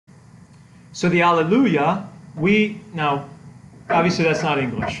So the Alleluia, now, obviously that's not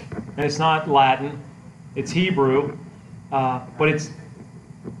English, and it's not Latin, it's Hebrew, but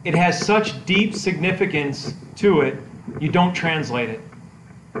it has such deep significance to it, you don't translate it.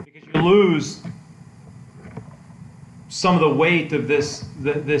 Because you lose some of the weight of this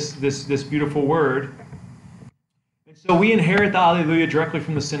beautiful word. And so we inherit the Alleluia directly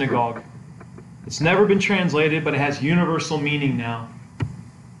from the synagogue. It's never been translated, but it has universal meaning now.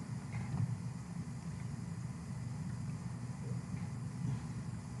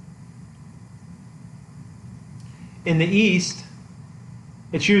 In the East,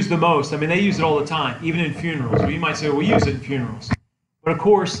 it's used the most. I mean, they use it all the time, even in funerals. Well, you might say, well, we use it in funerals. But of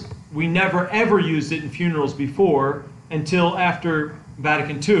course, we never ever used it in funerals before until after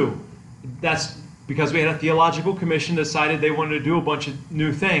Vatican II. That's because we had a theological commission that decided they wanted to do a bunch of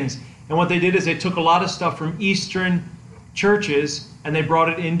new things. And what they did is they took a lot of stuff from Eastern churches and they brought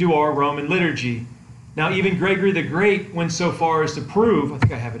it into our Roman liturgy. Now, even Gregory the Great went so far as to prove, I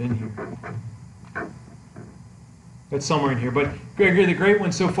think I have it in here. It's somewhere in here. But Gregory the Great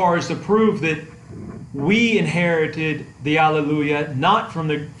went so far as to prove that we inherited the Alleluia not from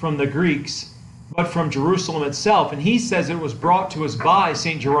the Greeks, but from Jerusalem itself. And he says it was brought to us by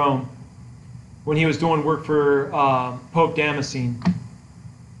St. Jerome when he was doing work for Pope Damascene.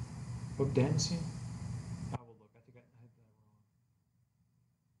 Pope Damascene? I will look. I think I had that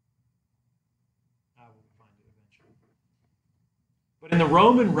wrong. I will find it eventually. But in the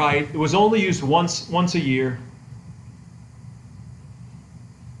Roman Rite, it was only used once a year.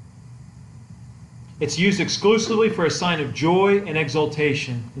 It's used exclusively for a sign of joy and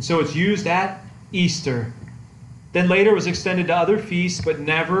exultation. And so it's used at Easter. Then later it was extended to other feasts, but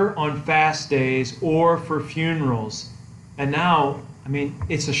never on fast days or for funerals. And now, I mean,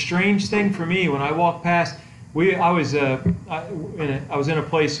 it's a strange thing for me when I walk past. I was in a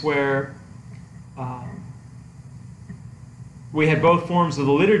place where we had both forms of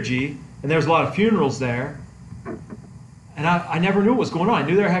the liturgy, and there was a lot of funerals there. And I never knew what was going on. I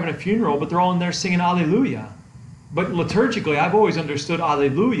knew they were having a funeral, but they're all in there singing Alleluia. But liturgically, I've always understood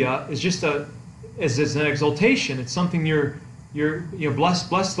Alleluia is just as an exaltation. It's something you're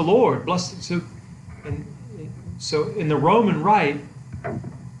bless the Lord, bless. So in the Roman Rite,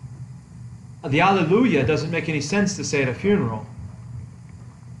 the Alleluia doesn't make any sense to say at a funeral.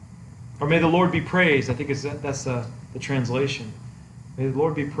 Or may the Lord be praised. I think that's the translation. May the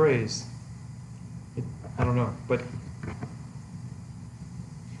Lord be praised. I don't know, but.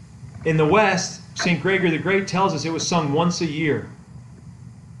 In the West, St. Gregory the Great tells us it was sung once a year.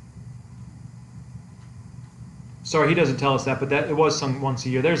 Sorry, he doesn't tell us that, but that it was sung once a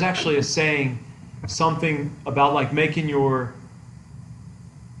year. There's actually a saying, something about like making your...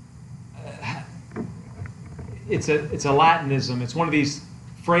 It's a Latinism. It's one of these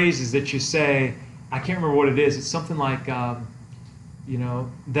phrases that you say, I can't remember what it is. It's something like, that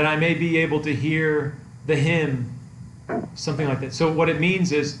I may be able to hear the hymn. Something like that. So what it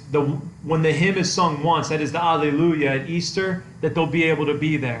means is when the hymn is sung once, that is the Alleluia at Easter, that they'll be able to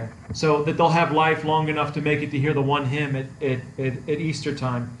be there. So that they'll have life long enough to make it to hear the one hymn at Easter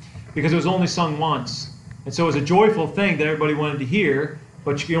time. Because it was only sung once. And so it was a joyful thing that everybody wanted to hear,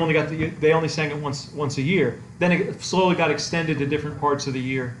 but they only sang it once a year. Then it slowly got extended to different parts of the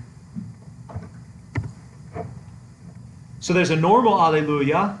year. So there's a normal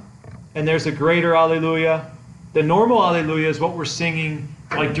Alleluia, and there's a greater Alleluia. The normal Alleluia is what we're singing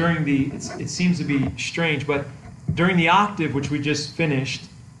like during it seems to be strange, but during the octave, which we just finished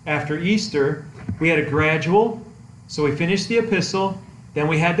after Easter, we had a gradual. So we finished the epistle, then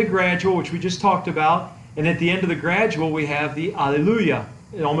we had the gradual, which we just talked about, and at the end of the gradual, we have the Alleluia.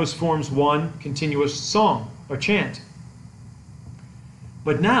 It almost forms one continuous song or chant.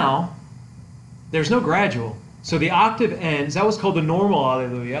 But now, there's no gradual. So the octave ends. That was called the normal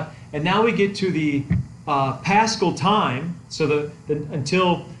Alleluia. And now we get to the Paschal time, so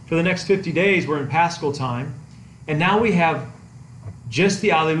until for the next 50 days we're in Paschal time, and now we have just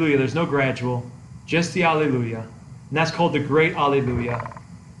the Alleluia. There's no gradual, just the Alleluia, and that's called the Great Alleluia.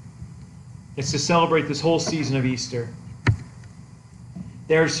 It's to celebrate this whole season of Easter.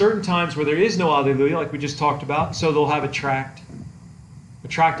 There are certain times where there is no Alleluia, like we just talked about, so they'll have a tract. The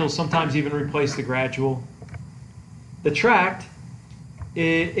tract will sometimes even replace the gradual. The tract,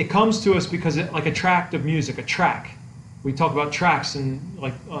 it comes to us because like a tract of music, a track. We talk about tracks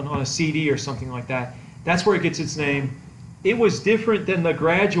like on a CD or something like that. That's where it gets its name. It was different than the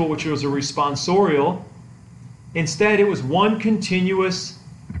gradual, which was a responsorial. Instead, it was one continuous,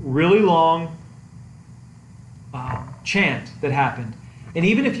 really long chant that happened. And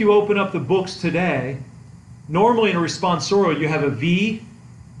even if you open up the books today, normally in a responsorial you have a V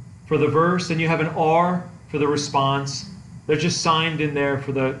for the verse, and you have an R for the response. They're just signed in there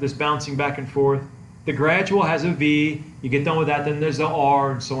for this bouncing back and forth. The gradual has a V. You get done with that, then there's the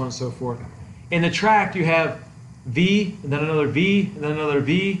R, and so on and so forth. In the tract, you have V, and then another V, and then another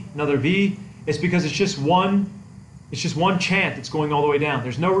V, another V. It's because it's just one chant that's going all the way down.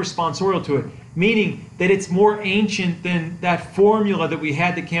 There's no responsorial to it, meaning that it's more ancient than that formula that we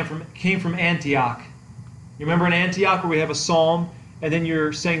had that came from Antioch. You remember in Antioch where we have a psalm, and then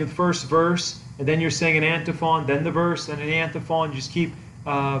you're saying the first verse, and then you're saying an antiphon, then the verse, then an antiphon. You just keep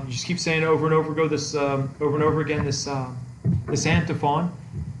saying it over and over. Go this over and over again. This antiphon,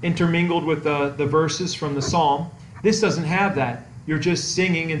 intermingled with the verses from the psalm. This doesn't have that. You're just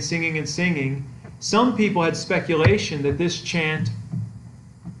singing and singing and singing. Some people had speculation that this chant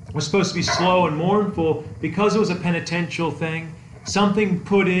was supposed to be slow and mournful because it was a penitential thing, something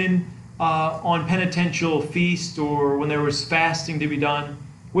put in on penitential feast or when there was fasting to be done,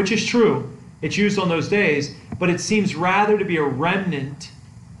 which is true. It's used on those days, but it seems rather to be a remnant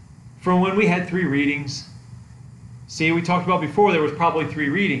from when we had 3 readings. See, we talked about before there was probably 3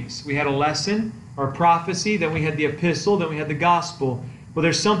 readings. We had a lesson or prophecy, then we had the epistle, then we had the gospel. Well,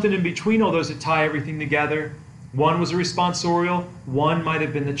 there's something in between all those that tie everything together. One was a responsorial, one might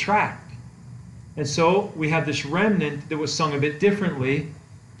have been the tract. And so we have this remnant that was sung a bit differently.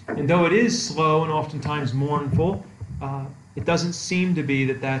 And though it is slow and oftentimes mournful, it doesn't seem to be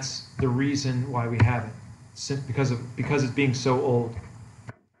that that's the reason why we have it, because it's being so old.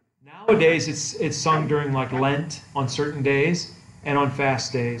 Nowadays, it's sung during like Lent on certain days and on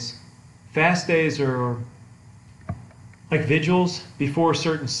fast days. Fast days are like vigils. Before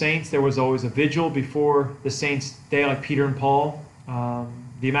certain saints, there was always a vigil before the saints' day, like Peter and Paul.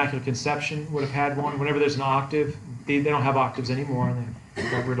 The Immaculate Conception would have had one. Whenever there's an octave, they don't have octaves anymore, and they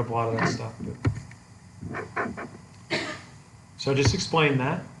got rid of a lot of that stuff. So I just explained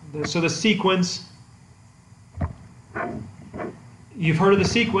that. So the sequence, you've heard of the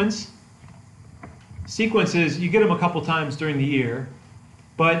sequence. Sequences, you get them a couple times during the year.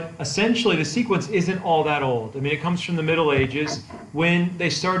 But essentially, the sequence isn't all that old. I mean, it comes from the Middle Ages when they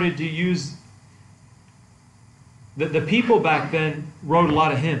started to use... The people back then wrote a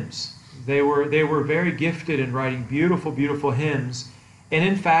lot of hymns. They were very gifted in writing beautiful, beautiful hymns. And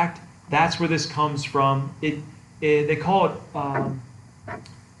in fact, that's where this comes from. They call it... I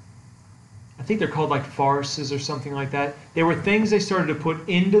think they're called like farces or something like that. They were things they started to put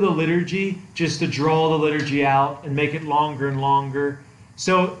into the liturgy just to draw the liturgy out and make it longer and longer.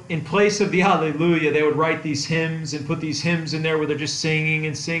 So in place of the Alleluia, they would write these hymns and put these hymns in there where they're just singing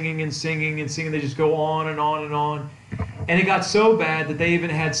and singing and singing and singing. They just go on and on and on. And it got so bad that they even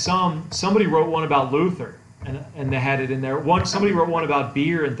had somebody wrote one about Luther, and they had it in there. Somebody wrote one about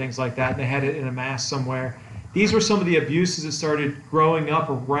beer and things like that, and they had it in a mass somewhere. These were some of the abuses that started growing up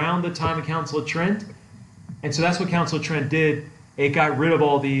around the time of Council of Trent. And so that's what Council of Trent did. It got rid of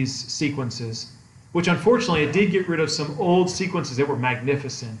all these sequences, which unfortunately it did get rid of some old sequences that were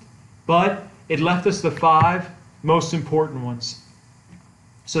magnificent. But it left us the 5 most important ones.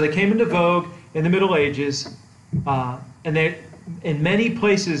 So they came into vogue in the Middle Ages, and they, in many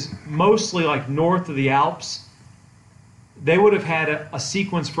places, mostly like north of the Alps, they would have had a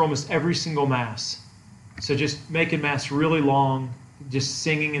sequence for almost every single Mass. So just making Mass really long, just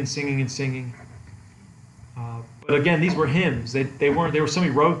singing and singing and singing. But again, these were hymns. They were somebody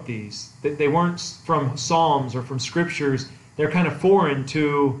wrote these. They weren't from Psalms or from Scriptures. They're kind of foreign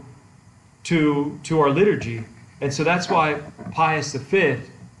to our liturgy. And so that's why Pius V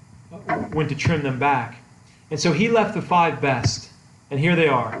went to trim them back. And so he left the 5 best. And here they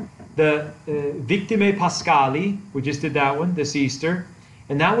are. The Victimae Paschali, we just did that one this Easter.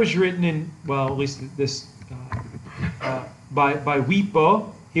 And that was written in, well, at least this, by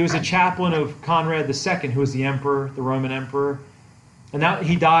Wipo. He was a chaplain of Conrad II, who was the emperor, the Roman emperor. And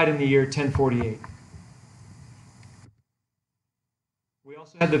he died in the year 1048. We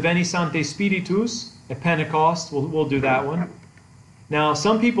also had the Veni Sancte Spiritus at Pentecost. We'll do that one. Now,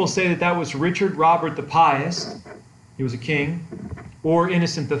 some people say that was Richard Robert the Pious. He was a king. Or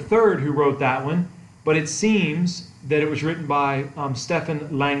Innocent III, who wrote that one. But it seems that it was written by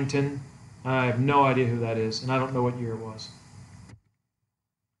Stephen Langton. I have no idea who that is, and I don't know what year it was.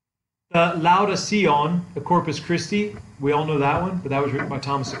 The Lauda Sion, the Corpus Christi, we all know that one, but that was written by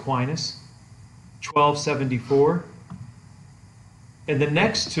Thomas Aquinas, 1274. And the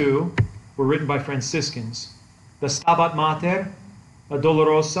next 2 were written by Franciscans. The Stabat Mater, La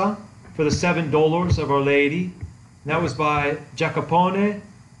Dolorosa, for the 7 Dolors of Our Lady. And that was by Jacopone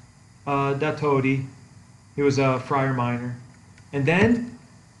da Todi. He was a friar minor. And then,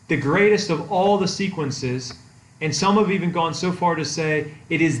 the greatest of all the sequences And some have even gone so far to say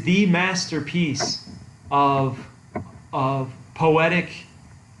it is the masterpiece of poetic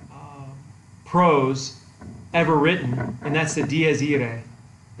prose ever written, and that's the Dies Irae.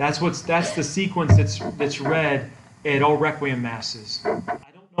 That's the sequence that's read at all Requiem Masses. I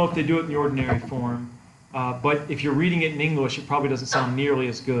don't know if they do it in the ordinary form, but if you're reading it in English, it probably doesn't sound nearly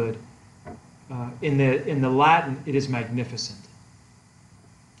as good. In the Latin, it is magnificent.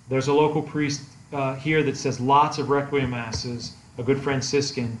 There's a local priest here that says lots of Requiem Masses, a good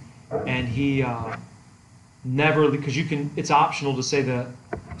Franciscan, and he never, because it's optional to say the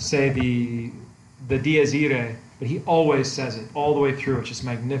Dies Irae, but he always says it all the way through. It's just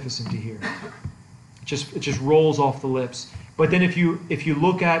magnificent to hear. It just rolls off the lips. But then if you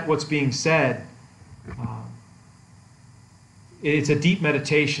look at what's being said, it's a deep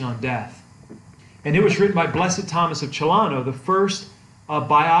meditation on death. And it was written by Blessed Thomas of Celano, the first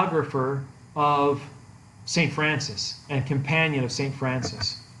biographer of St. Francis and companion of St.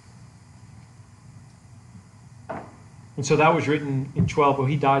 Francis. And so that was written in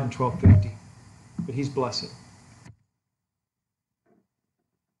he died in 1250, but he's blessed.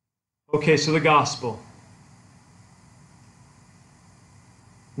 Okay, so the gospel.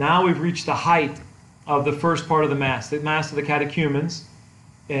 Now we've reached the height of the first part of the Mass, the Mass of the catechumens.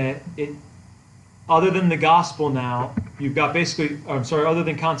 Other than the gospel now, you've got other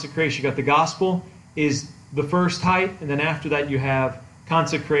than consecration, you've got the gospel is the first height, and then after that you have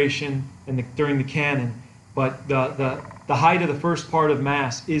consecration and during the canon. But the height of the first part of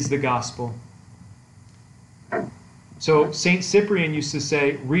Mass is the gospel. So St. Cyprian used to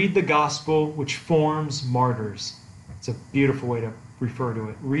say, read the gospel which forms martyrs. It's a beautiful way to refer to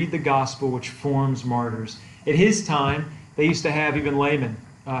it. Read the gospel which forms martyrs. At his time, they used to have even laymen.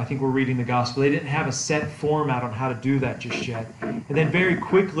 I think we're reading the gospel. They didn't have a set format on how to do that just yet. And then very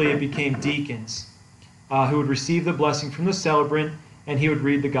quickly it became deacons who would receive the blessing from the celebrant, and he would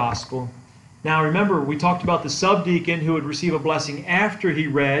read the gospel. Now remember, we talked about the subdeacon who would receive a blessing after he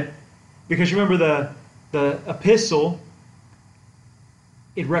read, because remember the epistle,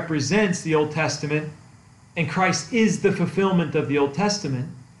 it represents the Old Testament, and Christ is the fulfillment of the Old Testament.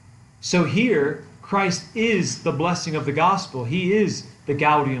 So here, Christ is the blessing of the gospel. He is the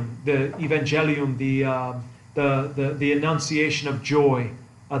gaudium, the evangelium, the annunciation of joy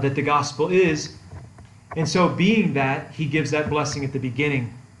that the gospel is. And so being that, he gives that blessing at the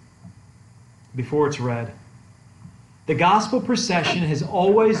beginning, before it's read. The gospel procession has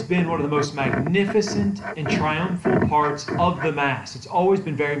always been one of the most magnificent and triumphal parts of the Mass. It's always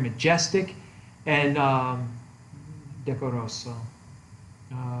been very majestic and decoroso,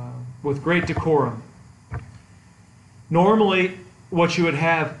 with great decorum. Normally, what you would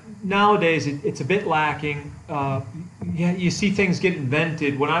have nowadays, it's a bit lacking. You see things get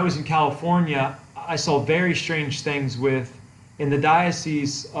invented. When I was in California, I saw very strange things in the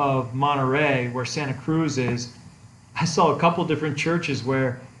Diocese of Monterey, where Santa Cruz is. I saw a couple different churches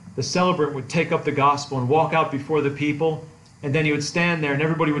where the celebrant would take up the gospel and walk out before the people, and then he would stand there and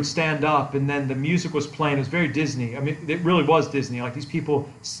everybody would stand up, and then the music was playing. It was very Disney. I mean, it really was Disney. Like, these people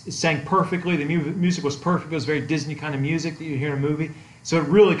sang perfectly. The music was perfect. It was very Disney kind of music that you hear in a movie. So it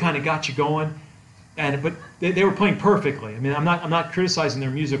really kind of got you going. But they were playing perfectly. I mean, I'm not criticizing their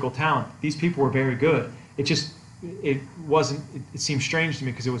musical talent. These people were very good. It seemed strange to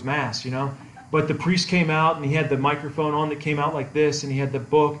me because it was Mass, you know. But the priest came out and he had the microphone on that came out like this, and he had the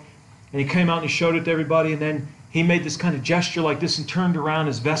book, and he came out and he showed it to everybody, and then he made this kind of gesture like this and turned around.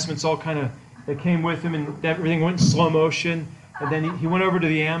 His vestments all kind of, they came with him, and everything went in slow motion. And then he went over to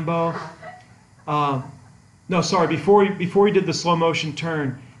the ambo. Before he did the slow motion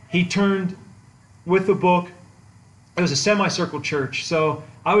turn, he turned with the book. It was a semicircle church, so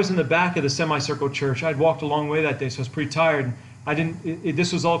I was in the back of the semicircle church. I'd walked a long way that day, so I was pretty tired.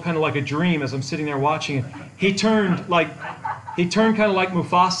 This was all kind of like a dream as I'm sitting there watching it. He turned kind of like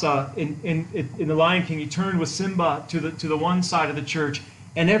Mufasa in The Lion King. He turned with Simba to the one side of the church,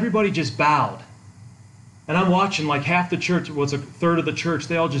 and everybody just bowed. And I'm watching, like, half the church, it was a third of the church,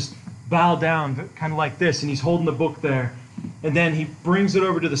 they all just bow down, kind of like this, and he's holding the book there. And then he brings it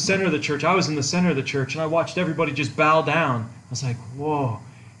over to the center of the church. I was in the center of the church, and I watched everybody just bow down. I was like, whoa.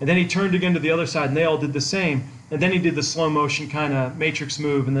 And then he turned again to the other side, and they all did the same. And then he did the slow motion kind of matrix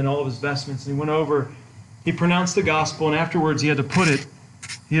move, and then all of his vestments, and he went over, he pronounced the gospel, and afterwards he had to put it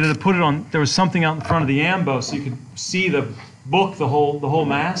on, there was something out in front of the ambo so you could see the book the whole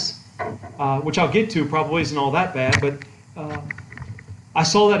Mass, which I'll get to, probably isn't all that bad, but I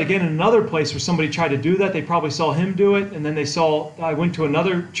saw that again in another place where somebody tried to do that. They probably saw him do it, and then I went to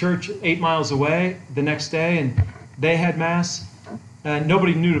another church 8 miles away the next day, and they had Mass.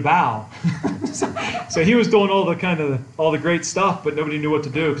 nobody knew to bow. So he was doing all the great stuff, but nobody knew what to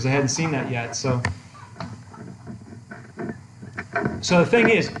do because they hadn't seen that yet. So the thing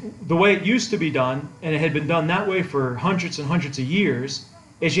is, the way it used to be done, and it had been done that way for hundreds and hundreds of years,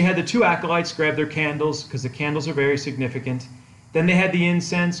 is you had the two acolytes grab their candles, because the candles are very significant. Then they had the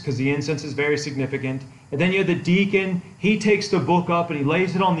incense, because the incense is very significant. And then you had the deacon. He takes the book up and he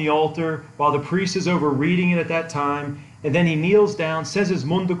lays it on the altar while the priest is over reading it at that time. And then he kneels down, says his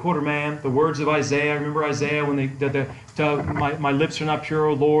Munda Korman, the words of Isaiah. Remember Isaiah when my lips are not pure,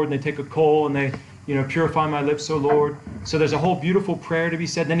 O Lord, and they take a coal and they purify my lips, O Lord. So there's a whole beautiful prayer to be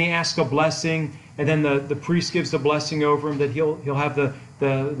said. Then he asks a blessing, and then the priest gives the blessing over him that he'll have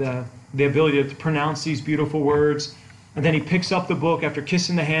the ability to pronounce these beautiful words. And then he picks up the book after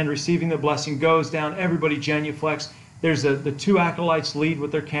kissing the hand, receiving the blessing, goes down, everybody genuflects. There's the two acolytes lead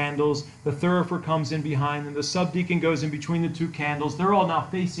with their candles. The thurifer comes in behind them. The subdeacon goes in between the two candles. They're all now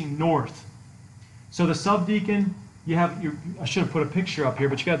facing north. So the subdeacon, I should have put a picture up here,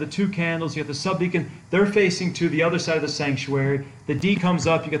 but you got the two candles, you got the subdeacon, they're facing to the other side of the sanctuary. The D comes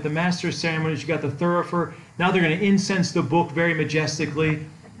up, you got the master of ceremonies, you got the thurifer. Now they're going to incense the book very majestically.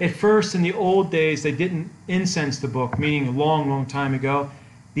 At first, in the old days, they didn't incense the book, meaning a long, long time ago.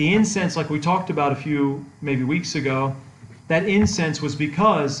 The incense, like we talked about a few, maybe weeks ago, that incense was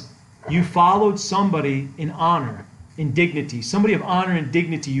because you followed somebody in honor, in dignity. Somebody of honor and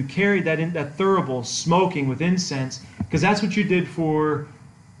dignity. You carried that thurible smoking with incense, because that's what you did for,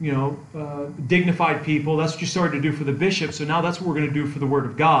 dignified people. That's what you started to do for the bishop. So now that's what we're going to do for the Word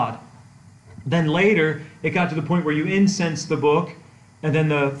of God. Then later, it got to the point where you incensed the book, and then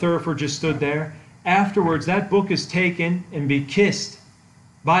the thurifer just stood there. Afterwards, that book is taken and be kissed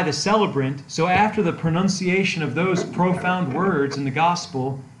by the celebrant. So after the pronunciation of those profound words in the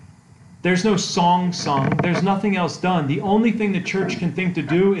gospel, there's no song sung. There's nothing else done. The only thing the church can think to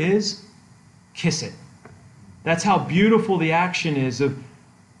do is kiss it. That's how beautiful the action is of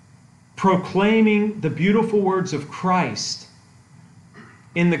proclaiming the beautiful words of Christ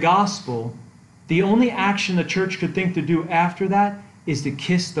in the gospel. The only action the church could think to do after that is to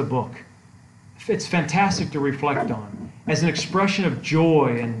kiss the book. It's fantastic to reflect on as an expression of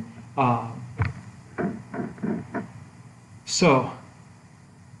joy. And so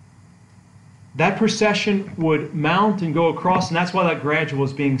that procession would mount and go across, and that's why that gradual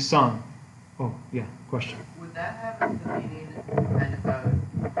is being sung. Oh, yeah, question. Would that have the meaning that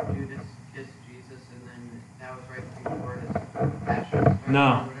Judas kissed Jesus and then that was right before his passion?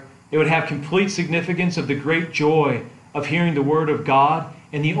 No. It would have complete significance of the great joy of hearing the Word of God,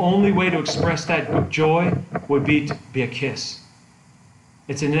 and the only way to express that joy would be to be a kiss.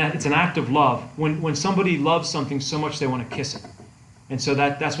 It's an act of love. When somebody loves something so much they want to kiss it. And so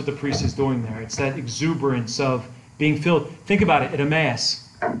that's what the priest is doing there. It's that exuberance of being filled. Think about it at Emmaus.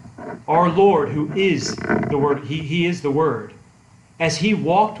 Our Lord, who is the Word, He is the Word. As He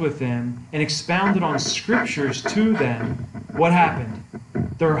walked with them and expounded on Scriptures to them, what happened?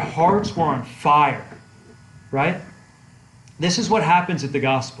 Their hearts were on fire. Right? This is what happens at the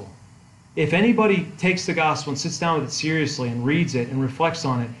gospel. If anybody takes the gospel and sits down with it seriously and reads it and reflects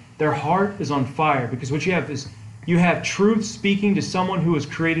on it, their heart is on fire, because what you have is you have truth speaking to someone who was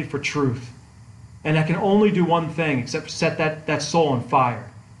created for truth. And that can only do one thing except set that soul on fire.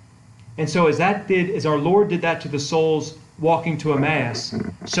 And so as our Lord did that to the souls walking to Emmaus,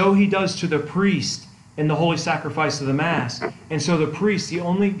 so He does to the priest in the holy sacrifice of the Mass. And so the priest, the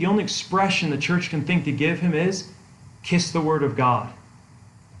only expression the church can think to give him is kiss the Word of God.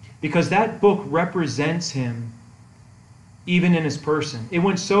 Because that book represents Him even in His person. It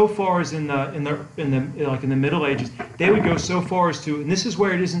went so far as in the Middle Ages, they would go so far as to, and this is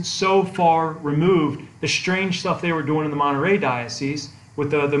where it isn't so far removed, the strange stuff they were doing in the Monterey diocese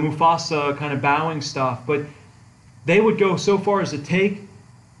with the Mufasa kind of bowing stuff, but they would go so far as to take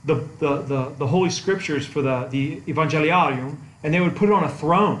the Holy Scriptures for the Evangeliarium, and they would put it on a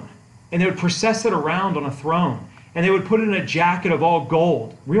throne, and they would process it around on a throne. And they would put it in a jacket of all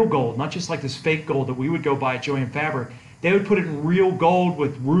gold, real gold, not just like this fake gold that we would go buy at Joanne Fabric. They would put it in real gold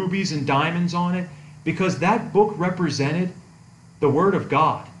with rubies and diamonds on it, because that book represented the Word of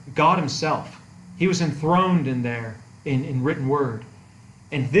God, God Himself. He was enthroned in there in written word.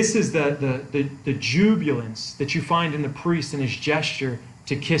 And this is the jubilance that you find in the priest in his gesture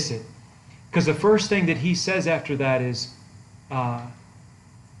to kiss it. Because the first thing that he says after that is,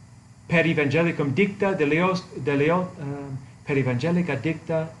 per evangelicum dicta per evangelica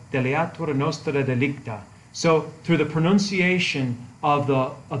dicta deleatur nostra delicta. So through the pronunciation of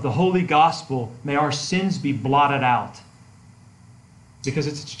the Holy Gospel, may our sins be blotted out. Because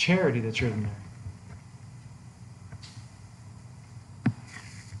it's charity that's written there.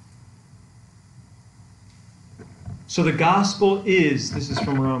 So the gospel is, this is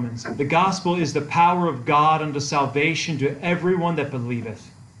from Romans, the gospel is the power of God unto salvation to everyone that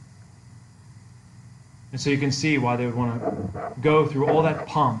believeth. And so you can see why they would want to go through all that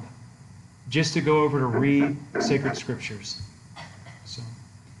pomp just to go over to read sacred scriptures. So,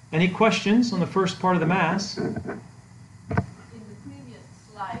 any questions on the first part of the Mass? In the previous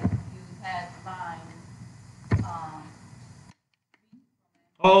slide, you had lines.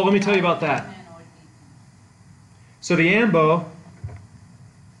 Oh, let me tell you about that. So the ambo,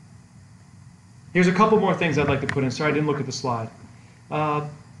 here's a couple more things I'd like to put in. Sorry, I didn't look at the slide.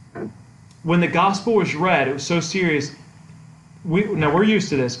 When the gospel was read, it was so serious. Now we're used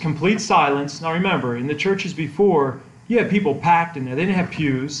to this, complete silence. Now remember, in the churches before, you had people packed in there. They didn't have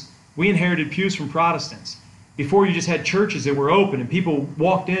pews. We inherited pews from Protestants. Before, you just had churches that were open and people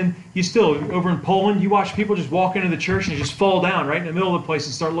walked in. You still, over in Poland, you watch people just walk into the church and they just fall down right in the middle of the place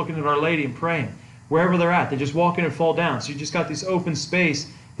and start looking at Our Lady and praying. Wherever they're at, they just walk in and fall down. So you just got this open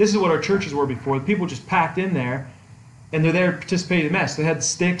space. This is what our churches were before. The people just packed in there, and they're there participating in Mass. They had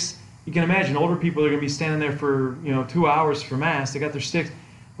sticks. You can imagine older people are going to be standing there for 2 hours for Mass. They got their sticks.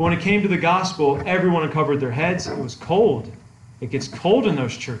 But when it came to the gospel, everyone uncovered their heads. It was cold. It gets cold in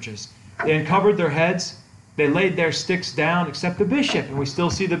those churches. They uncovered their heads. They laid their sticks down, except the bishop. And we still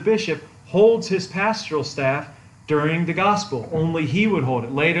see the bishop holds his pastoral staff during the gospel. Only he would hold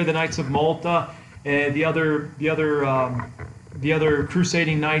it. Later, the Knights of Malta and the other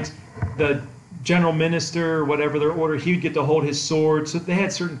crusading knights, the general minister, whatever their order, he would get to hold his sword. So they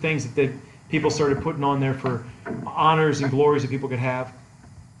had certain things that people started putting on there for honors and glories that people could have.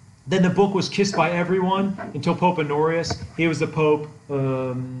 Then the book was kissed by everyone until Pope Honorius. He was the Pope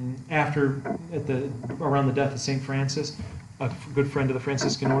around the death of St. Francis, a good friend of the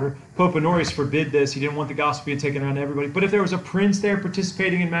Franciscan order. Pope Honorius forbid this. He didn't want the gospel being taken around to everybody. But if there was a prince there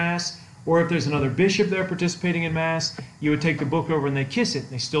participating in Mass, or if there's another bishop there participating in Mass, you would take the book over and they kiss it.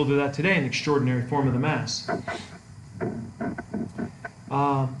 They still do that today in the extraordinary form of the Mass.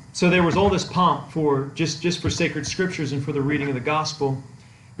 So there was all this pomp for just for sacred scriptures and for the reading of the gospel.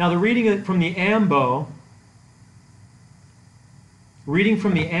 Now the reading from the ambo,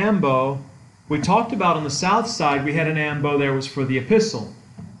 we talked about on the south side, we had an ambo there was for the epistle.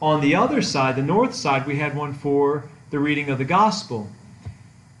 On the other side, the north side, we had one for the reading of the gospel.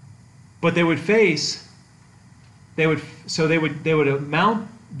 But they would mount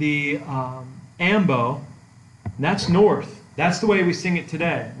the ambo, and that's north. That's the way we sing it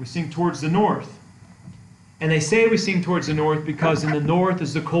today. We sing towards the north. And they say we sing towards the north because in the north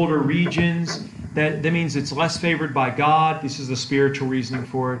is the colder regions. That means it's less favored by God. This is the spiritual reasoning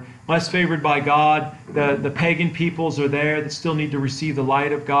for it. Less favored by God. The pagan peoples are there that still need to receive the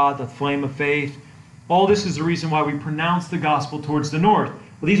light of God, the flame of faith. All this is the reason why we pronounce the gospel towards the north.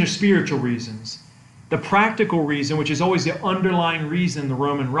 Well, these are spiritual reasons. The practical reason, which is always the underlying reason in the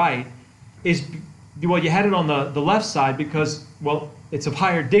Roman Rite, is, well, you had it on the left side because, well, it's of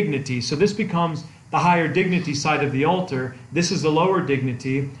higher dignity. So this becomes the higher dignity side of the altar. This is the lower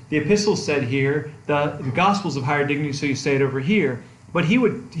dignity. The epistle said here, the gospel's of higher dignity, so you say it over here. But he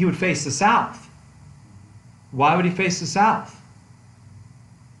would face the south. Why would he face the south?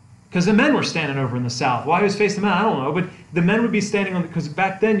 Because the men were standing over in the south. Why he was facing the men, I don't know. But the men would be standing on, because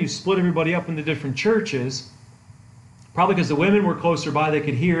back then you split everybody up into different churches. Probably because the women were closer by, they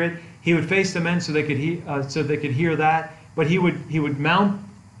could hear it. He would face the men so they could hear that. But he would mount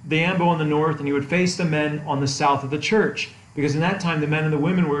the ambo on the north, and he would face the men on the south of the church. Because in that time, the men and the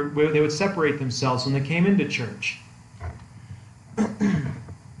women they would separate themselves when they came into church.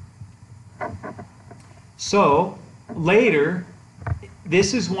 So later,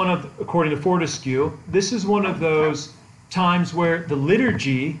 this is one of, according to Fortescue, this is one of those times where the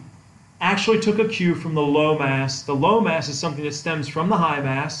liturgy actually took a cue from the low Mass. The low Mass is something that stems from the high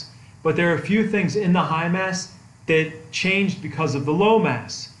Mass, but there are a few things in the high Mass that changed because of the low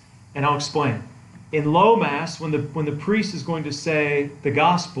Mass. And I'll explain. In low Mass, when the priest is going to say the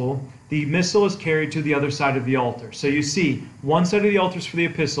gospel, the missal is carried to the other side of the altar. So you see, one side of the altar is for the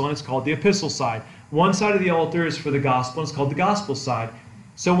epistle, and it's called the epistle side. One side of the altar is for the gospel, and it's called the gospel side.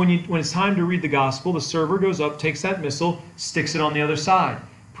 So when it's time to read the gospel, the server goes up, takes that missal, sticks it on the other side.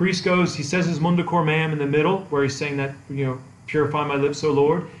 Priest goes, he says his Munda Cor Meum in the middle, where he's saying that, purify my lips, O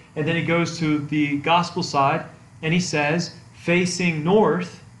Lord. And then he goes to the gospel side, and he says, facing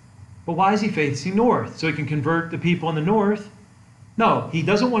north. But why is he facing north? So he can convert the people in the north? No, he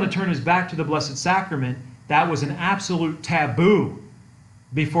doesn't want to turn his back to the Blessed Sacrament. That was an absolute taboo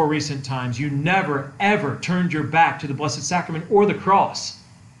before recent times. You never, ever turned your back to the Blessed Sacrament or the cross.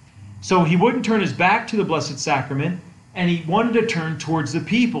 So he wouldn't turn his back to the Blessed Sacrament, and he wanted to turn towards the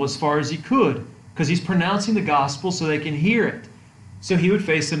people as far as he could, because he's pronouncing the gospel so they can hear it. So he would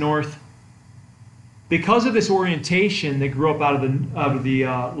face the north. Because of this orientation, they grew up out of the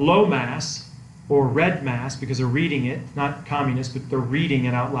low mass, or red mass, because they're reading it, not communist, but they're reading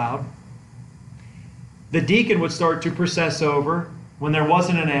it out loud. The deacon would start to process over when there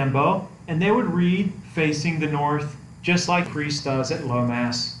wasn't an ambo, and they would read facing the north, just like priest does at low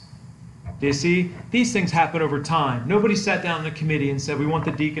mass. Do you see? These things happen over time. Nobody sat down in the committee and said, we want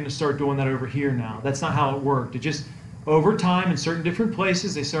the deacon to start doing that over here now. That's not how it worked. It just, over time, in certain different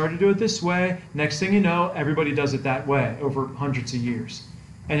places, they started to do it this way. Next thing you know, everybody does it that way over hundreds of years.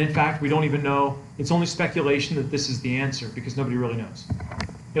 And in fact, we don't even know, it's only speculation that this is the answer, because nobody really knows.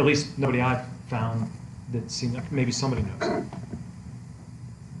 At least nobody I've found that's seen, maybe somebody knows.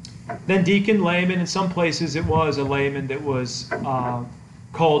 Then deacon, layman, in some places it was a layman that was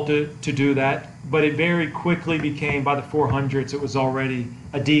called to do that, but it very quickly became, by the 400s, it was already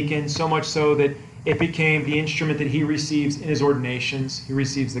a deacon, so much so that it became the instrument that he receives in his ordinations. He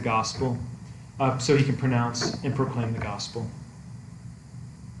receives the gospel, so he can pronounce and proclaim the gospel.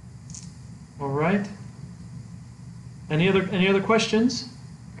 All right. Any other questions?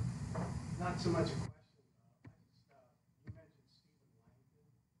 Not so much a question. You mentioned Stephen Langton,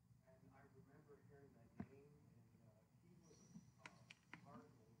 and I remember hearing that name. And he was a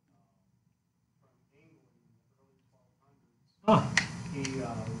cardinal from England in the early 1200s. Ah. He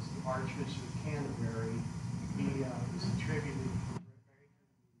was the Archbishop of Canterbury. He was attributed to breaking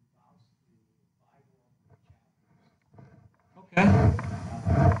the gospel, the Bible, Okay.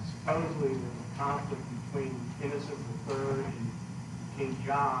 supposedly there was a conflict between Innocent III and King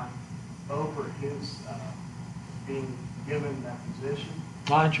John over his being given that position.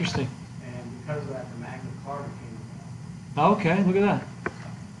 Ah, interesting. And because of that, the Magna Carta came about. Okay, look at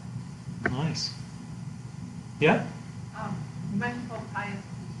that. Nice. Yeah? You mentioned Pope Pius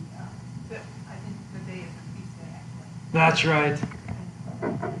the fifth. I think the day is a feast day, actually. That's right.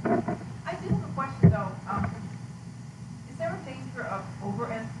 I do have a question, though. Is there a danger of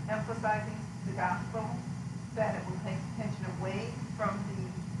overemphasizing the gospel, that it will take attention away from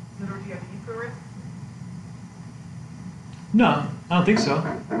the liturgy of the Eucharist? No, I don't think so.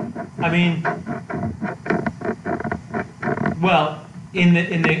 I mean, well, in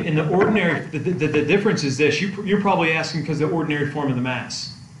the ordinary, the difference is this. You're probably asking because the ordinary form of the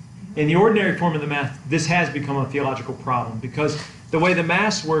Mass. In the ordinary form of the Mass, this has become a theological problem, because the way the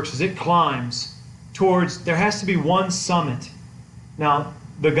Mass works is it climbs towards, there has to be one summit. Now,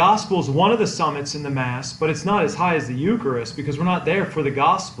 the Gospel is one of the summits in the Mass, but it's not as high as the Eucharist, because we're not there for the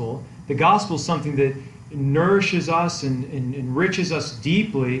Gospel. The Gospel is something that nourishes us and enriches us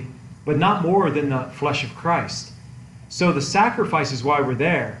deeply, but not more than the flesh of Christ. So the sacrifice is why we're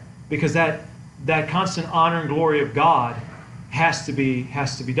there, because that constant honor and glory of God has to be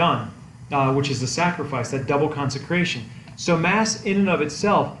done, which is the sacrifice, that double consecration. So Mass in and of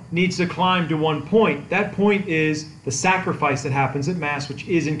itself needs to climb to one point. That point is the sacrifice that happens at Mass, which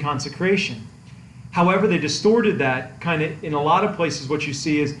is in consecration. However, they distorted that kind of in a lot of places. What you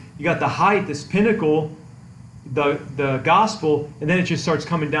see is you got the height, this pinnacle, the gospel, and then it just starts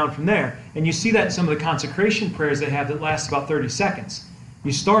coming down from there. And you see that in some of the consecration prayers they have that last about 30 seconds.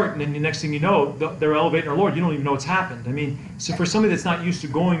 You start, and then the next thing you know, they're elevating our Lord. You don't even know what's happened. I mean, so for somebody that's not used to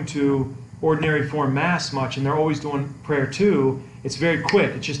going to ordinary form Mass much, and they're always doing prayer too, it's very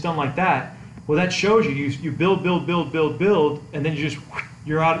quick. It's just done like that. Well, that shows you build, and then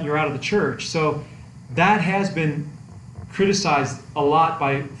you're out of the church. So that has been criticized a lot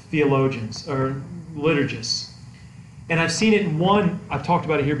by theologians or liturgists. And I've seen it in one, I've talked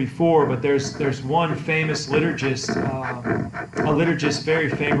about it here before, but there's one famous liturgist, a liturgist very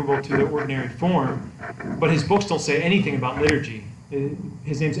favorable to the ordinary form, but his books don't say anything about liturgy.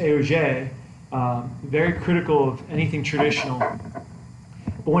 His name's Auger, very critical of anything traditional.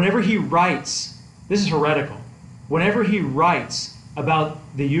 But whenever he writes, this is heretical, whenever he writes about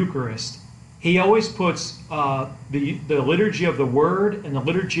the Eucharist, he always puts the liturgy of the Word and the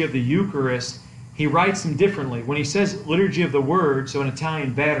liturgy of the Eucharist. He writes them differently. When he says liturgy of the Word, so in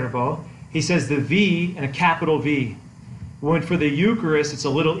Italian verbo, he says the V and a capital V. When for the Eucharist, it's a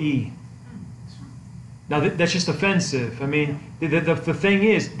little e. Now that's just offensive. I mean, the thing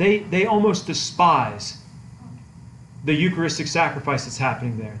is, they almost despise the Eucharistic sacrifice that's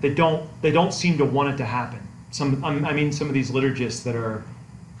happening there. They don't seem to want it to happen. Some of these liturgists that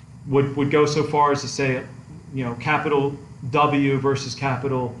would go so far as to say, capital W versus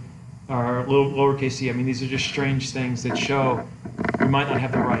capital or lowercase e. I mean, these are just strange things that show we might not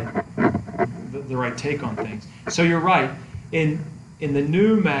have the right take on things. So you're right. In the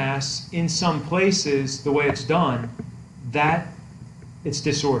new Mass, in some places, the way it's done, that it's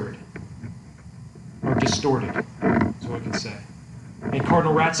disordered. distorted, is what we can say. And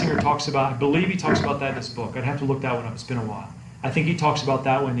Cardinal Ratzinger talks about, I believe he talks about that in this book. I'd have to look that one up. It's been a while. I think he talks about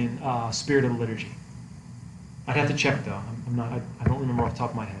that one in Spirit of the Liturgy. I'd have to check, though. I don't remember off the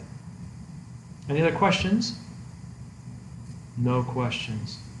top of my head. Any other questions? No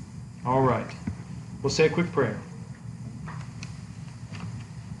questions. All right. We'll say a quick prayer.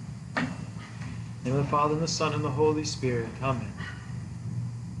 In the name of the Father, and the Son, and the Holy Spirit. Amen.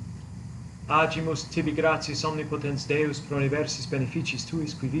 Agimus tibi gratias omnipotens Deus pro universis beneficis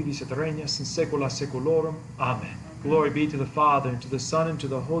tuis qui vivis et regnas in saecula saeculorum. Amen. Glory be to the Father, and to the Son, and to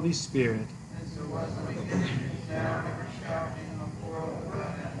the Holy Spirit. As it was in the beginning, is now, and ever shall be, in the world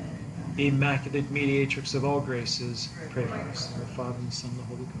without end. Immaculate Mediatrix of all graces, pray for us. In the Father, and the Son, and the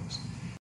Holy Ghost.